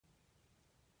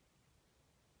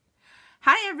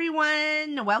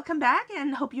everyone, welcome back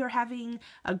and hope you're having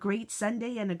a great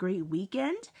Sunday and a great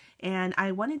weekend. And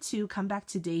I wanted to come back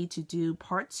today to do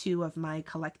part 2 of my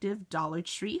collective Dollar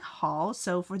Tree haul.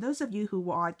 So for those of you who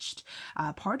watched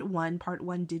part 1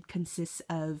 did consist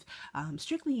of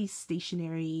strictly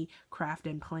stationery, craft,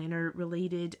 and planner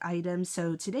related items.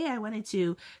 So today I wanted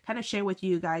to kind of share with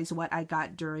you guys what I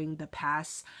got during the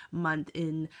past month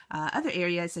in other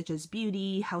areas such as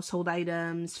beauty, household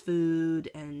items,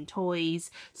 food, and toys.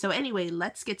 So anyway,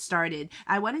 let's get started.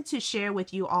 I wanted to share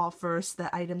with you all first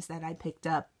the items that I picked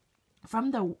up from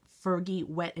the Fergie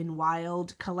Wet n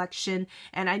Wild collection,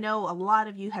 and I know a lot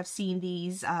of you have seen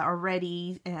these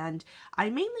already, and I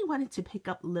mainly wanted to pick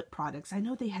up lip products. I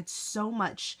know they had so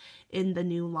much in the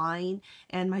new line,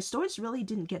 and my stores really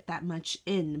didn't get that much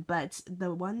in, but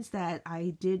the ones that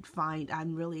I did find,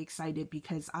 I'm really excited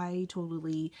because I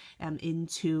totally am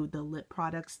into the lip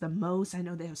products the most. I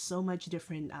know they have so much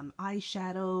different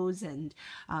eyeshadows and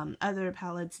other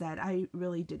palettes that I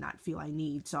really did not feel I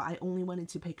need, so I only wanted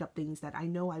to pick up things that I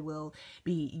know I will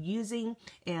be using,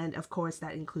 and of course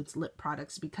that includes lip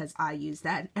products because I use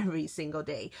that every single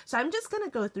day. So I'm just gonna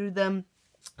go through them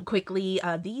quickly.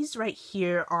 These right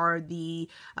here are the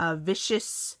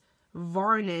Vicious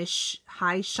Varnish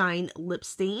High Shine Lip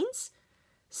Stains.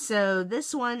 So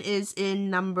this one is in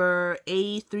number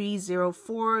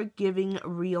A304, Giving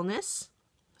Realness.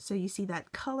 So you see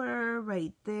that color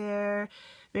right there.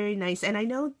 Very nice. And I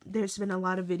know there's been a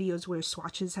lot of videos where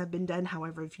swatches have been done.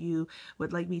 However, if you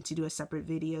would like me to do a separate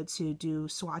video to do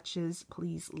swatches,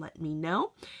 please let me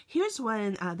know. Here's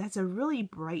one that's a really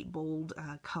bright, bold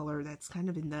color that's kind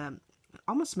of in the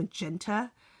almost magenta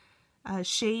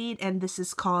shade. And this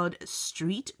is called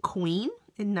Street Queen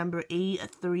in number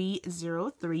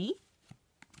A303.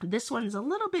 This one's a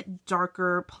little bit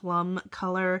darker plum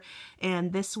color,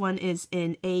 and this one is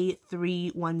in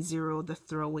A310, the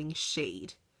Throwing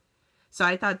Shade. So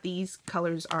I thought these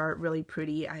colors are really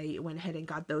pretty. I went ahead and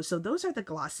got those. So those are the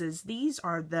glosses. These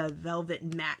are the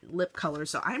Velvet Matte lip colors.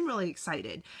 So I'm really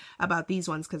excited about these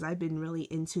ones because I've been really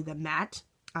into the matte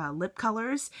lip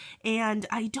colors, and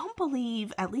I don't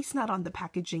believe, at least not on the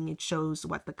packaging, it shows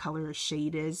what the color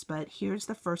shade is, but here's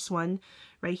the first one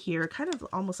right here, kind of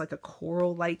almost like a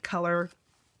coral light color,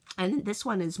 and this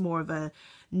one is more of a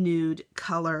nude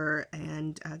color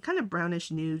and kind of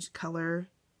brownish nude color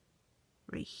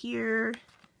right here,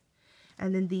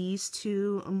 and then these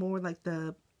two are more like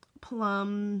the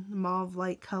plum mauve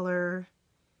light color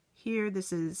here.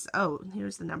 This is, oh,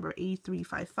 here's the number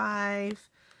A355.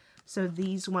 So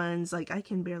these ones, like, I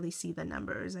can barely see the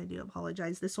numbers. I do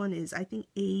apologize. This one is, I think,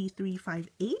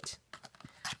 A358.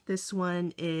 This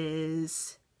one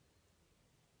is,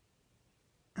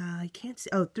 I can't see,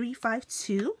 oh,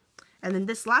 352. And then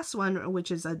this last one,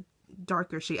 which is a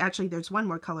darker shade. Actually, there's one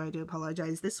more color. I do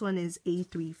apologize. This one is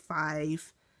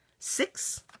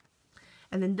A356.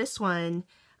 And then this one,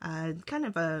 kind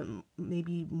of a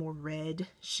maybe more red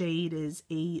shade, is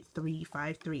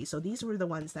A353. So these were the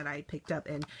ones that I picked up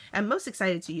and I'm most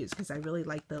excited to use because I really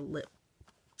like the lip,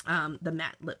 the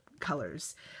matte lip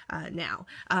colors. Now,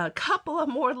 a couple of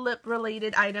more lip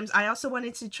related items. I also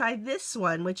wanted to try this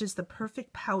one, which is the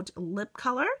Perfect Pout lip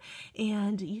color,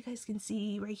 and you guys can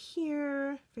see right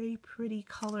here, very pretty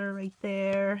color right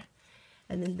there.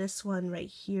 And then this one right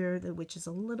here, which is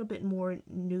a little bit more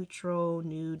neutral,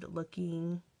 nude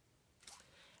looking.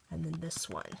 And then this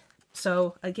one.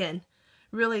 So again,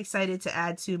 really excited to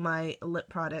add to my lip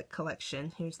product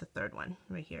collection. Here's the third one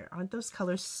right here. Aren't those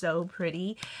colors so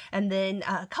pretty? And then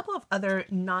a couple of other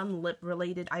non-lip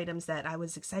related items that I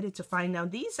was excited to find. Now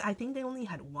these, I think they only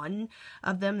had one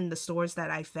of them in the stores that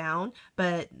I found,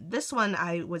 but this one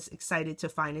I was excited to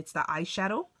find. It's the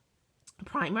eyeshadow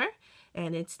primer,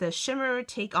 and it's the Shimmer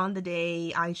Take on the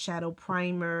Day eyeshadow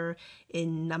primer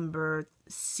in number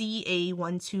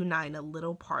CA129, A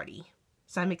Little Party.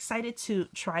 So I'm excited to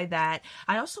try that.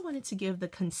 I also wanted to give the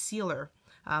concealer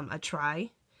a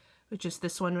try, which is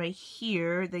this one right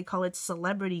here. They call it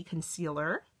Celebrity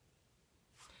Concealer.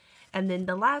 And then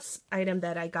the last item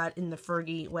that I got in the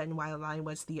Fergie Wet n Wild line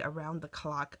was the Around the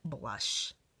Clock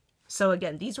blush. So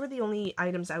again, these were the only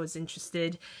items I was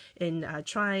interested in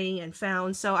trying and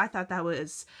found. So I thought that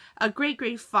was a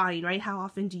great find, right? How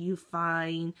often do you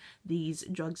find these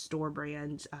drugstore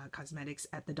brand cosmetics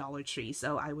at the Dollar Tree?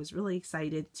 So I was really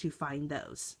excited to find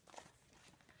those.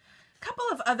 Couple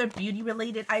of other beauty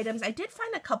related items. I did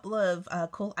find a couple of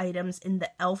cool items in the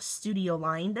e.l.f. Studio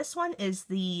line. This one is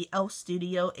the e.l.f.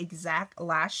 Studio Exact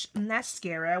Lash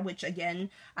Mascara, which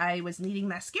again, I was needing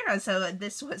mascara, so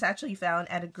this was actually found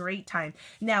at a great time.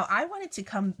 Now, I wanted to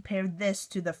compare this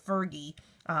to the Fergie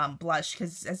blush,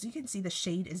 because as you can see, the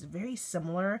shade is very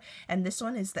similar, and this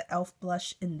one is the e.l.f.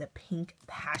 blush in the Pink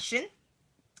Passion.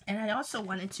 And I also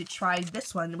wanted to try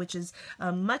this one, which is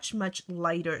a much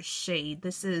lighter shade.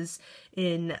 This is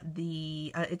in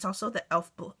the it's also the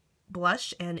e.l.f.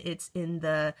 blush, and it's in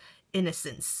the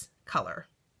Innocence color.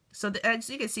 So as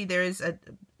you can see, there is a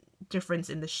difference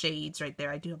in the shades right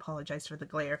there. I do apologize for the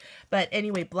glare, but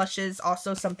anyway, blushes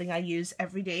also something I use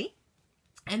every day.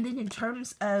 And then in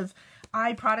terms of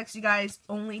eye products, you guys,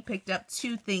 only picked up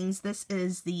 2 things. This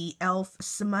is the e.l.f.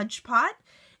 Smudge Pot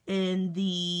in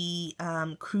the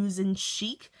Cruisin'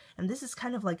 Chic, and this is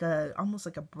kind of like almost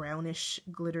like a brownish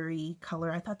glittery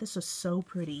color. I thought this was so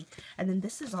pretty. And then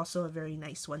this is also a very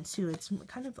nice one too. It's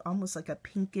kind of almost like a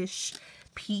pinkish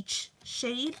peach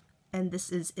shade, and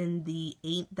this is in the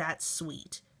Ain't That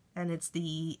Sweet, and it's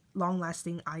the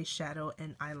long-lasting eyeshadow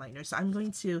and eyeliner. So I'm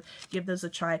going to give those a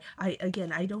try.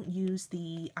 Again, I don't use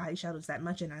the eyeshadows that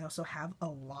much, and I also have a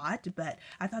lot, but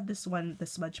I thought this one, the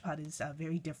Smudge Pot, is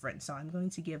very different, so I'm going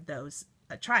to give those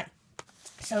a try.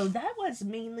 So that was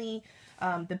mainly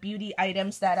the beauty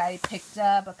items that I picked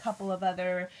up. A couple of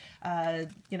other,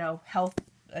 you know, health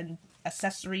and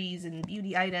accessories and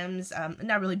beauty items,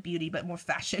 not really beauty, but more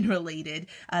fashion related.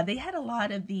 They had a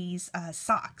lot of these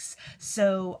socks.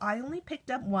 So I only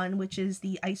picked up one, which is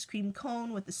the ice cream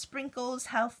cone with the sprinkles.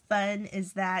 How fun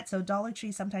is that? So Dollar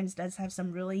Tree sometimes does have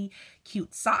some really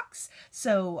cute socks.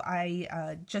 So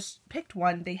I just picked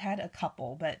one. They had a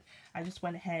couple, but I just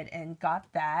went ahead and got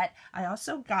that. I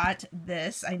also got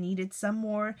this. I needed some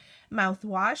more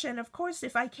mouthwash, and of course,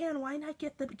 if I can, why not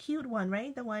get the cute one,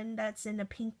 right? The one that's in a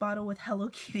pink bottle with Hello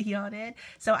Kitty on it.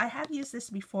 So I have used this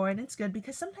before, and it's good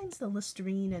because sometimes the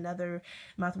Listerine and other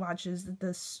mouthwashes,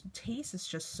 the taste is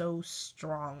just so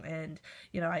strong, and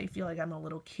you know, I feel like I'm a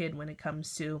little kid when it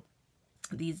comes to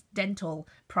these dental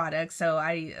products. So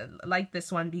I like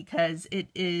this one because it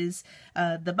is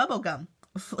the bubblegum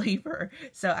flavor.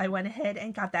 So I went ahead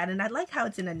and got that, and I like how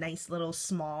it's in a nice little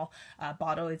small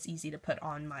bottle. It's easy to put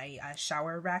on my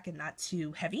shower rack and not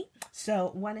too heavy.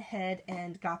 So went ahead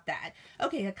and got that.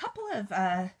 Okay, a couple of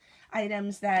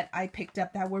items that I picked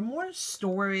up that were more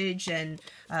storage and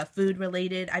food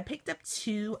related. I picked up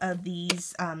 2 of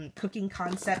these Cooking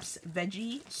Concepts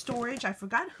veggie storage. I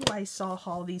forgot who I saw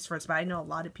haul these first, but I know a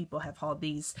lot of people have hauled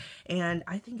these, and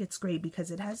I think it's great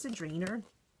because it has a drainer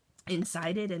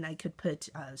inside it, and I could put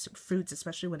some fruits,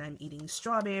 especially when I'm eating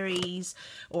strawberries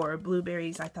or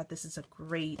blueberries. I thought this is a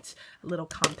great little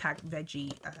compact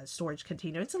veggie storage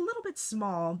container. It's a little bit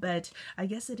small, but I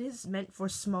guess it is meant for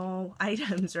small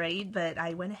items, right? But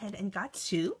I went ahead and got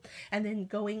 2. And then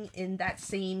going in that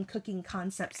same Cooking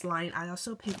Concepts line, I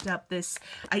also picked up this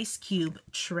ice cube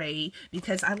tray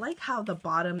because I like how the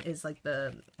bottom is like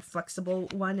the flexible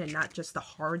one and not just the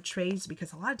hard trays,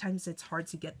 because a lot of times it's hard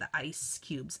to get the ice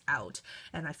cubes out,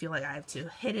 and I feel like I have to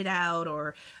hit it out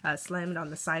or slam it on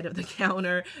the side of the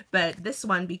counter. But this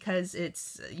one, because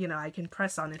it's, you know, I can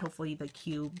press on it, hopefully the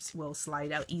cubes will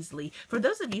slide out easily. For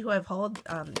those of you who have hauled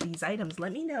these items,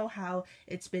 let me know how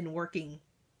it's been working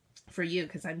for you,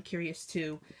 because I'm curious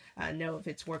to know if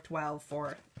it's worked well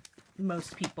for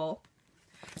most people.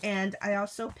 And I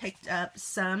also picked up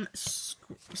some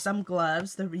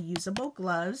gloves, the reusable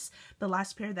gloves. The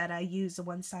last pair that I used, the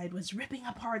one side was ripping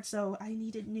apart, so I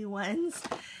needed new ones.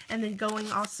 And then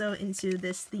going also into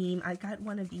this theme, I got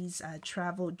one of these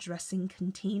travel dressing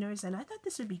containers, and I thought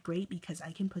this would be great because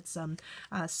I can put some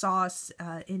sauce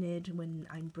in it when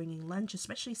I'm bringing lunch,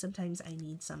 especially sometimes I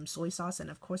need some soy sauce, and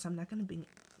of course I'm not going to bring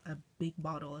a big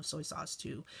bottle of soy sauce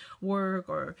to work,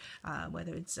 or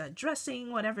whether it's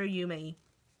dressing, whatever you may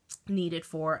need it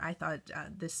for. I thought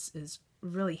this is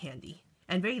really handy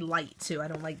and very light too. I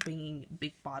don't like bringing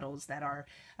big bottles that are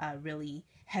really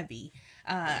heavy.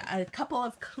 A couple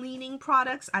of cleaning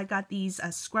products. I got these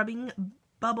Scrubbing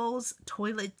Bubbles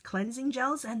toilet cleansing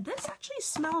gels, and this actually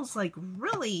smells like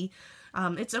really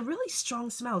it's a really strong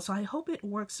smell, so I hope it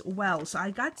works well. So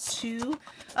I got 2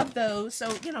 of those,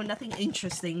 so you know, nothing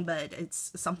interesting, but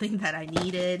it's something that I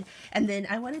needed. And then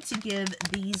I wanted to give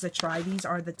these a try. These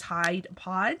are the Tide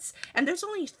Pods, and there's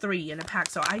only 3 in a pack,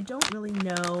 so I don't really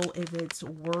know if it's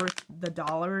worth the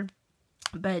 $1.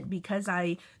 But because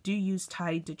I do use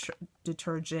Tide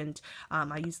detergent,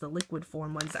 I use the liquid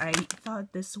form ones, I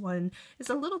thought this one is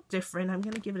a little different. I'm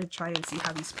going to give it a try and see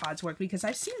how these pods work, because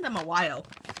I've seen them a while,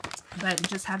 but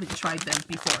just haven't tried them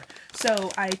before.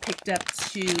 So I picked up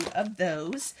 2 of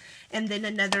those. And then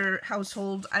another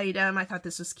household item, I thought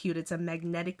this was cute. It's a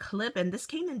magnetic clip, and this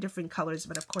came in different colors,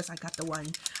 but of course I got the one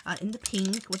in the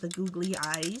pink with the googly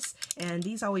eyes. And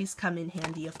these always come in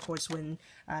handy, of course, when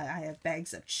I have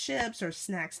bags of chips or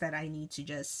snacks that I need to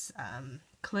just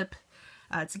clip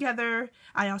together.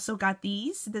 I also got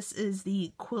these. This is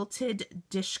the quilted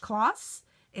dishcloths,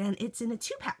 and it's in a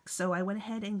 2-pack. So I went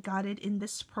ahead and got it in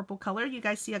this purple color. You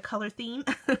guys see a color theme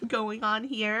going on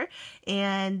here.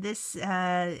 And this,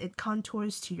 it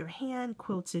contours to your hand,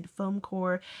 quilted foam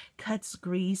core, cuts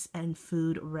grease, and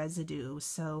food residue.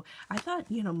 So I thought,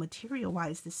 you know,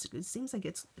 material-wise, this it seems like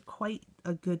it's quite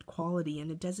a good quality,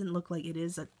 and it doesn't look like it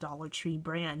is a Dollar Tree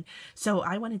brand. So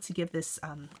I wanted to give this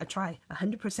a try,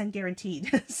 100%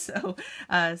 guaranteed. So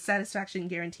satisfaction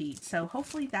guaranteed. So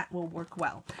hopefully that will work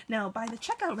well. Now, by the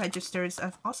checkout registers,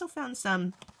 I've also found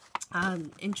some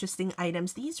interesting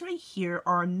items. These right here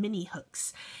are mini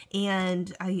hooks,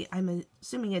 and I'm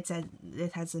assuming it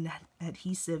has an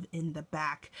adhesive in the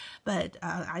back, but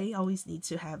I always need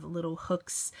to have little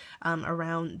hooks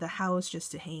around the house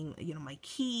just to hang, you know, my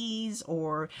keys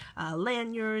or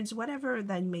lanyards, whatever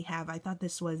that you may have. I thought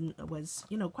this one was,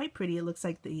 you know, quite pretty. It looks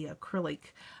like the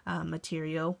acrylic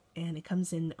material, and it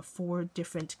comes in 4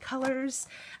 different colors.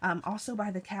 Also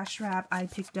by the cash wrap, I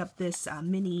picked up this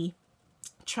mini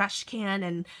trash can,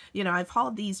 and you know, I've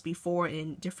hauled these before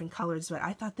in different colors, but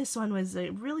I thought this one was a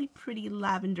really pretty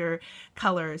lavender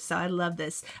color, so I love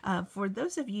this. For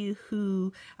those of you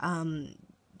who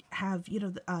have, you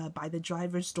know, by the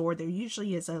driver's door, there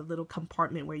usually is a little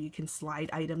compartment where you can slide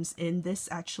items in. This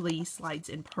actually slides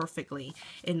in perfectly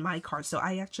in my car, so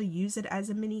I actually use it as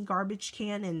a mini garbage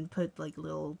can and put like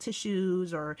little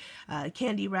tissues or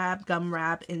candy wrap, gum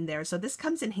wrap in there. So this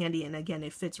comes in handy, and again,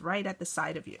 it fits right at the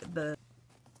side of the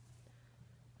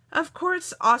Of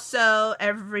course, also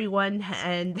everyone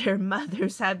and their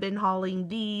mothers have been hauling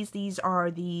these. These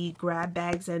are the grab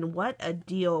bags, and what a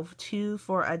deal. 2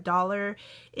 for $1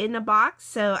 in a box.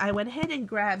 So I went ahead and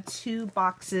grabbed 2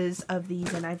 boxes of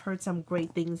these, and I've heard some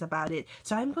great things about it.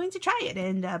 So I'm going to try it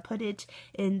and put it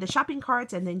in the shopping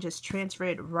carts and then just transfer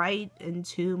it right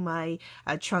into my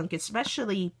trunk,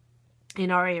 especially in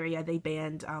our area. They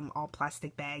banned all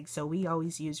plastic bags, so we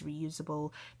always use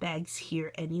reusable bags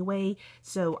here anyway.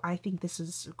 So I think this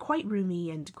is quite roomy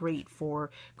and great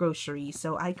for groceries.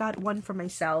 So I got one for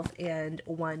myself and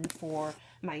one for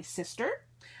my sister.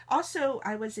 Also,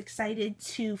 I was excited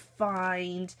to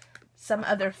find some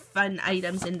other fun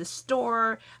items in the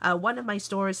store. One of my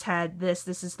stores had this.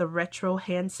 This is the retro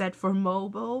handset for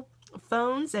mobile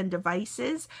phones and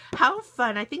devices. How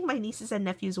fun. I think my nieces and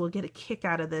nephews will get a kick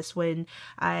out of this when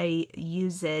I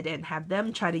use it and have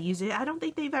them try to use it. I don't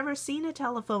think they've ever seen a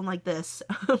telephone like this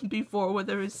before with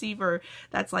a receiver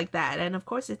that's like that. And of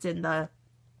course, it's in the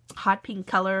hot pink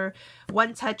color,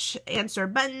 one-touch answer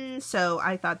button. So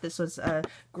I thought this was a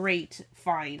great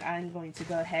find. I'm going to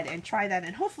go ahead and try that,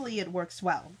 and hopefully it works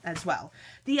well as well.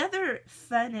 The other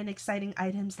fun and exciting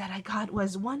items that I got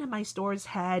was one of my stores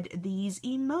had these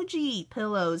emoji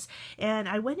pillows, and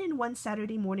I went in one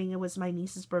Saturday morning. It was my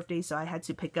niece's birthday, so I had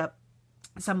to pick up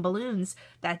some balloons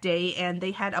that day, and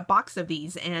they had a box of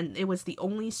these, and it was the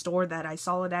only store that I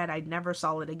saw it at. I never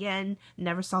saw it again,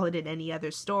 never saw it in any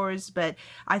other stores, but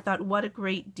I thought, what a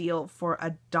great deal for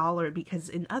 $1, because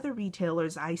in other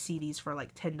retailers I see these for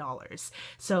like $10.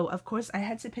 So of course I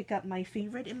had to pick up my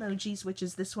favorite emojis, which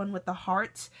is this one with the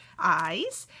heart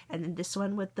eyes, and then this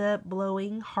one with the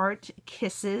blowing heart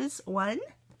kisses one,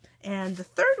 and the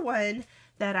third one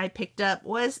that I picked up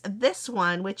was this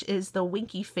one, which is the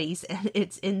winky face, and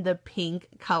it's in the pink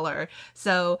color.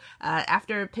 So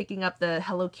after picking up the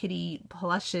Hello Kitty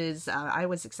plushes, I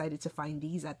was excited to find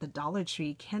these at the Dollar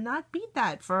Tree. Cannot beat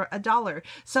that for $1.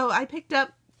 So I picked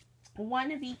up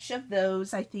one of each of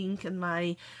those. I think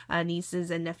my nieces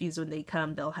and nephews, when they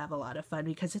come, they'll have a lot of fun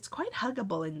because it's quite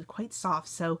huggable and quite soft.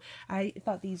 So I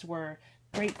thought these were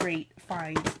great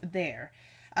finds there.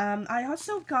 I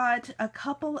also got a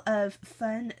couple of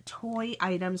fun toy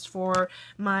items for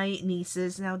my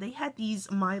nieces. Now, they had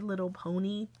these My Little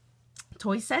Pony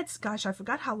toy sets. Gosh, I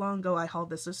forgot how long ago I hauled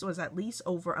this. This was at least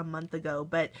over a month ago,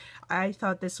 but I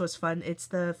thought this was fun. It's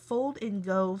the Fold and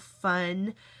Go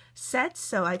Fun set.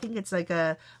 So I think it's like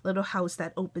a little house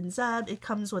that opens up. It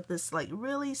comes with this like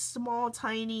really small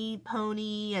tiny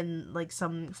pony and like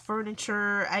some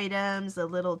furniture items, a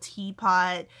little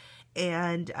teapot,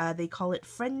 and they call it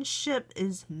Friendship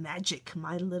is Magic,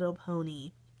 My Little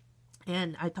Pony.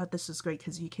 And I thought this was great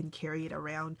because you can carry it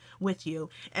around with you.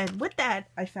 And with that,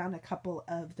 I found a couple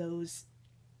of those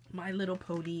My Little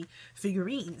Pony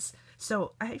figurines.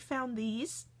 So I found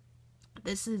these.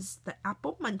 This is the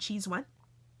Apple Munchies one.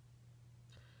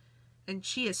 And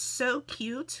she is so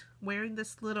cute wearing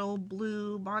this little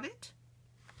blue bonnet.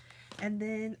 And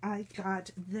then I got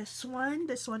this one.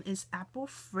 This one is Apple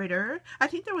Fritter. I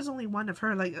think there was only one of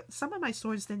her. Like, some of my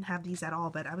stores didn't have these at all,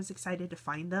 but I was excited to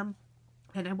find them.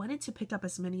 And I wanted to pick up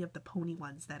as many of the pony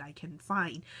ones that I can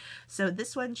find. So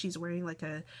this one, she's wearing like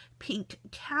a pink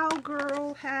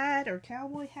cowgirl hat or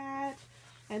cowboy hat.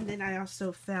 And then I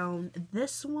also found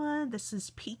this one. This is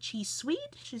Peachy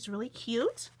Sweet. She's really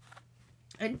cute.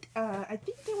 And I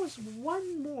think there was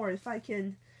one more, if I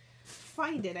can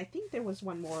find it. I think there was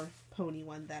one more pony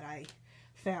one that I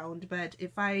found. But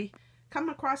if I come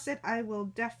across it, I will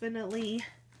definitely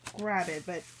grab it.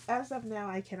 But as of now,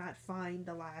 I cannot find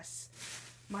the last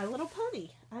My Little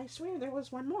Pony. I swear there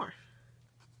was one more.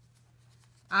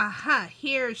 Aha,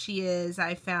 here she is.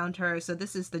 I found her. So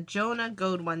this is the Jonah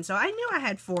Goat one. So I knew I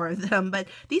had 4 of them, but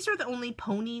these are the only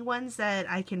pony ones that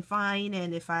I can find.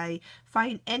 And if I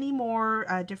find any more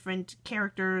different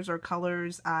characters or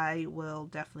colors, I will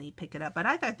definitely pick it up. But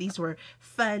I thought these were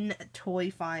fun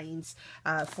toy finds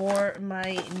for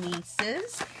my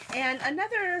nieces. And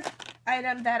another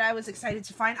item that I was excited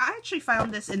to find, I actually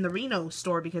found this in the Reno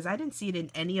store because I didn't see it in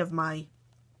any of my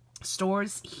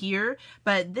stores here,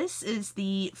 but this is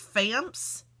the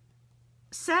FAMPS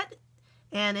set,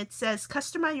 and it says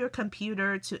customize your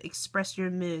computer to express your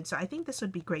mood. So I think this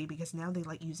would be great because now they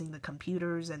like using the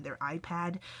computers and their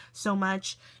iPad so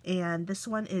much. And this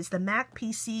one is the Mac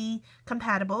PC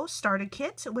compatible starter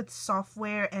kit with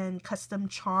software and custom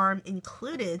charm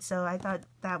included. So I thought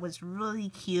that was really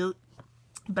cute.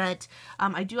 But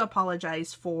I do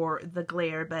apologize for the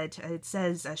glare, but it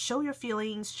says show your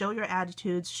feelings, show your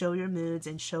attitudes, show your moods,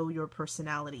 and show your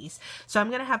personalities. So I'm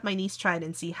going to have my niece try it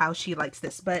and see how she likes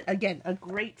this. But again, a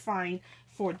great find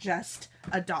for just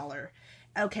 $1.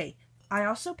 Okay. I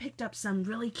also picked up some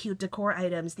really cute decor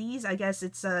items. These, I guess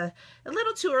it's a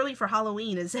little too early for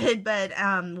Halloween, is it? But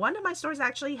one of my stores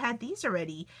actually had these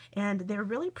already, and they're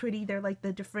really pretty. They're like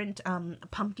the different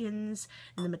pumpkins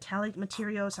and the metallic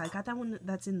material. So I got that one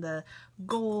that's in the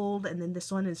gold, and then this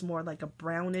one is more like a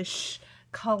brownish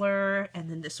color, and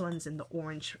then this one's in the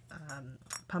orange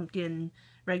pumpkin,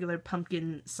 regular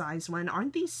pumpkin size one.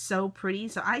 Aren't these so pretty?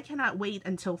 So I cannot wait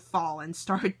until fall and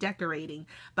start decorating.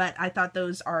 But I thought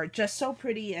those are just so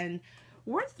pretty and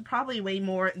worth probably way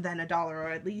more than $1, or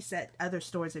at least at other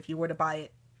stores if you were to buy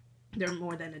it. They're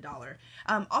more than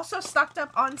 $1. Also stocked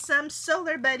up on some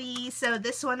Solar Buddies. So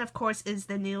this one, of course, is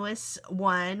the newest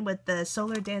one with the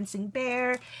Solar Dancing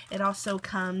Bear. It also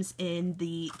comes in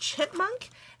the Chipmunk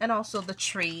and also the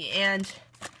Tree. And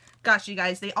gosh, you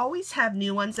guys, they always have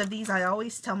new ones of these. I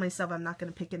always tell myself I'm not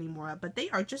going to pick any more up, but they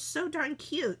are just so darn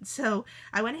cute. So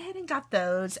I went ahead and got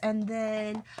those. And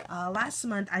then last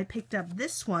month I picked up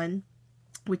this one,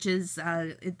 which is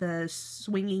the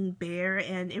swinging bear,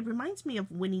 and it reminds me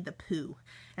of Winnie the Pooh,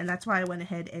 and that's why I went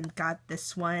ahead and got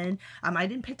this one. I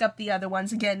didn't pick up the other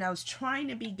ones. Again, I was trying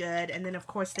to be good, and then of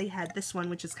course they had this one,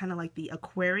 which is kind of like the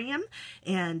aquarium,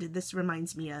 and this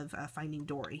reminds me of Finding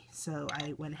Dory, so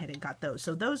I went ahead and got those.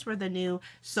 So those were the new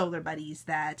Solar Buddies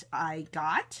that I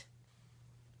got.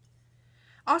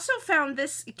 Also found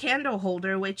this candle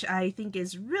holder, which I think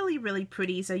is really, really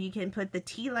pretty. So you can put the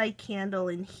tea light candle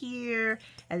in here,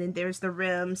 and then there's the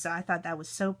rim. So I thought that was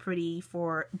so pretty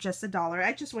for just $1.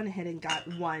 I just went ahead and got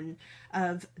one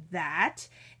of that.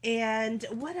 And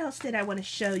what else did I want to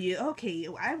show you? Okay,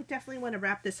 I definitely want to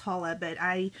wrap this haul up, but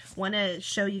I want to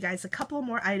show you guys a couple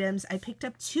more items. I picked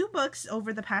up 2 books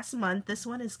over the past month. This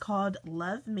one is called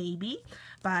Love Maybe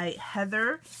by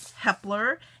Heather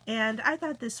Hepler, and I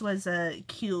thought this was a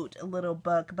cute little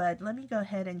book, but let me go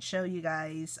ahead and show you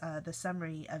guys the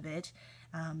summary of it,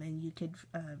 and you could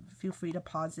feel free to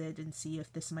pause it and see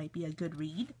if this might be a good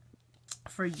read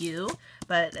for you.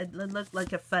 But it looked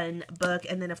like a fun book.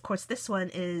 And then of course this one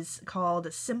is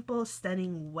called Simple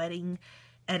Stunning Wedding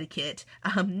Etiquette.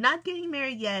 Not getting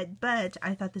married yet, but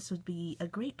I thought this would be a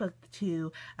great book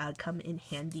to come in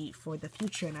handy for the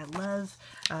future. And I love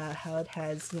how it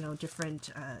has, you know,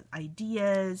 different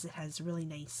ideas. It has really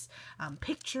nice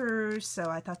pictures, so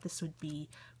I thought this would be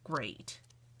great.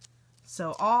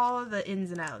 So all the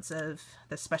ins and outs of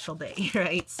the special day,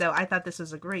 right? So I thought this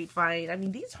was a great find. I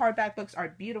mean, these hardback books are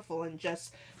beautiful and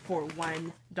just for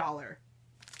 $1.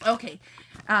 Okay,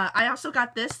 I also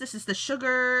got this. This is the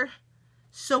Sugar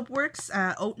Soapworks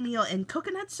oatmeal and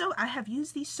coconut soap. I have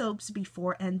used these soaps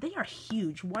before and they are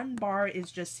huge. 1 bar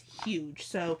is just huge.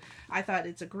 So I thought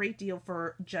it's a great deal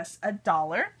for just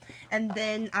 $1. And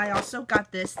then I also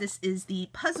got this. This is the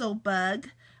Puzzle Bug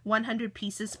 100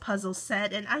 pieces puzzle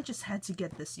set, and I just had to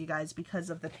get this, you guys, because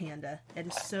of the panda. It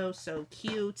is so, so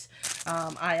cute.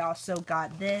 I also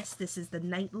got this. This is the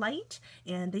Nightlight,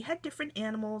 and they had different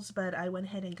animals, but I went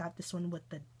ahead and got this one with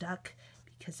the duck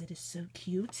because it is so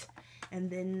cute.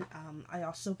 And then I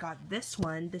also got this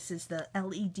one. This is the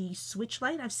LED switch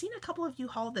light. I've seen a couple of you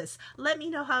haul this. Let me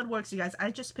know how it works, you guys.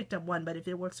 I just picked up one, but if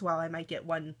it works well, I might get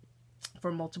one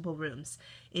for multiple rooms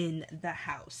in the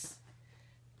house.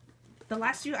 The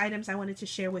last few items I wanted to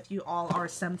share with you all are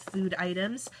some food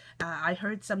items. I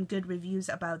heard some good reviews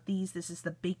about these. This is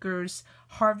the Baker's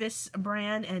Harvest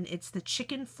brand, and it's the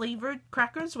chicken flavored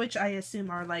crackers, which I assume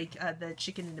are like the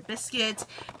chicken and the biscuit.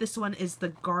 This one is the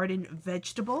garden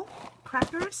vegetable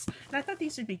crackers, and I thought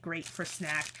these would be great for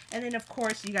snack. And then of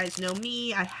course, you guys know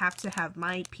me, I have to have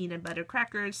my peanut butter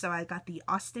crackers, so I got the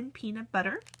Austin peanut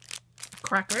butter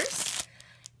crackers.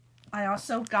 I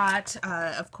also got,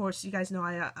 of course, you guys know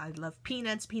I love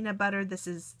peanuts, peanut butter. This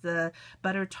is the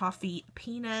butter toffee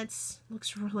peanuts.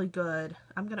 Looks really good.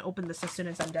 I'm going to open this as soon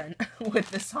as I'm done with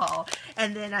this haul.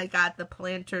 And then I got the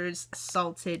Planters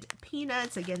salted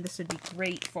peanuts. Again, this would be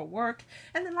great for work.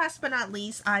 And then last but not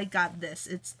least, I got this.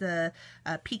 It's the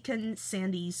Pecan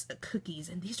Sandy's cookies.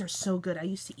 And these are so good. I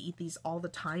used to eat these all the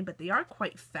time, but they are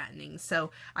quite fattening.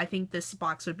 So I think this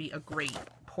box would be a great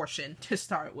portion to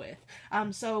start with.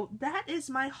 So that is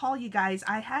my haul, you guys.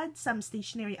 I had some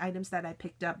stationery items that I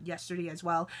picked up yesterday as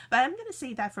well, but I'm going to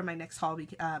save that for my next haul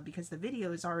because the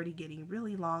video is already getting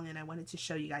really long and I wanted to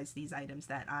show you guys these items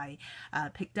that I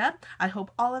picked up. I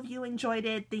hope all of you enjoyed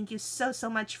it. Thank you so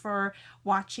much for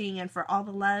watching and for all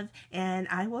the love, and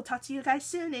I will talk to you guys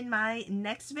soon in my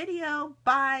next video.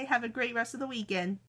 Bye. Have a great rest of the weekend.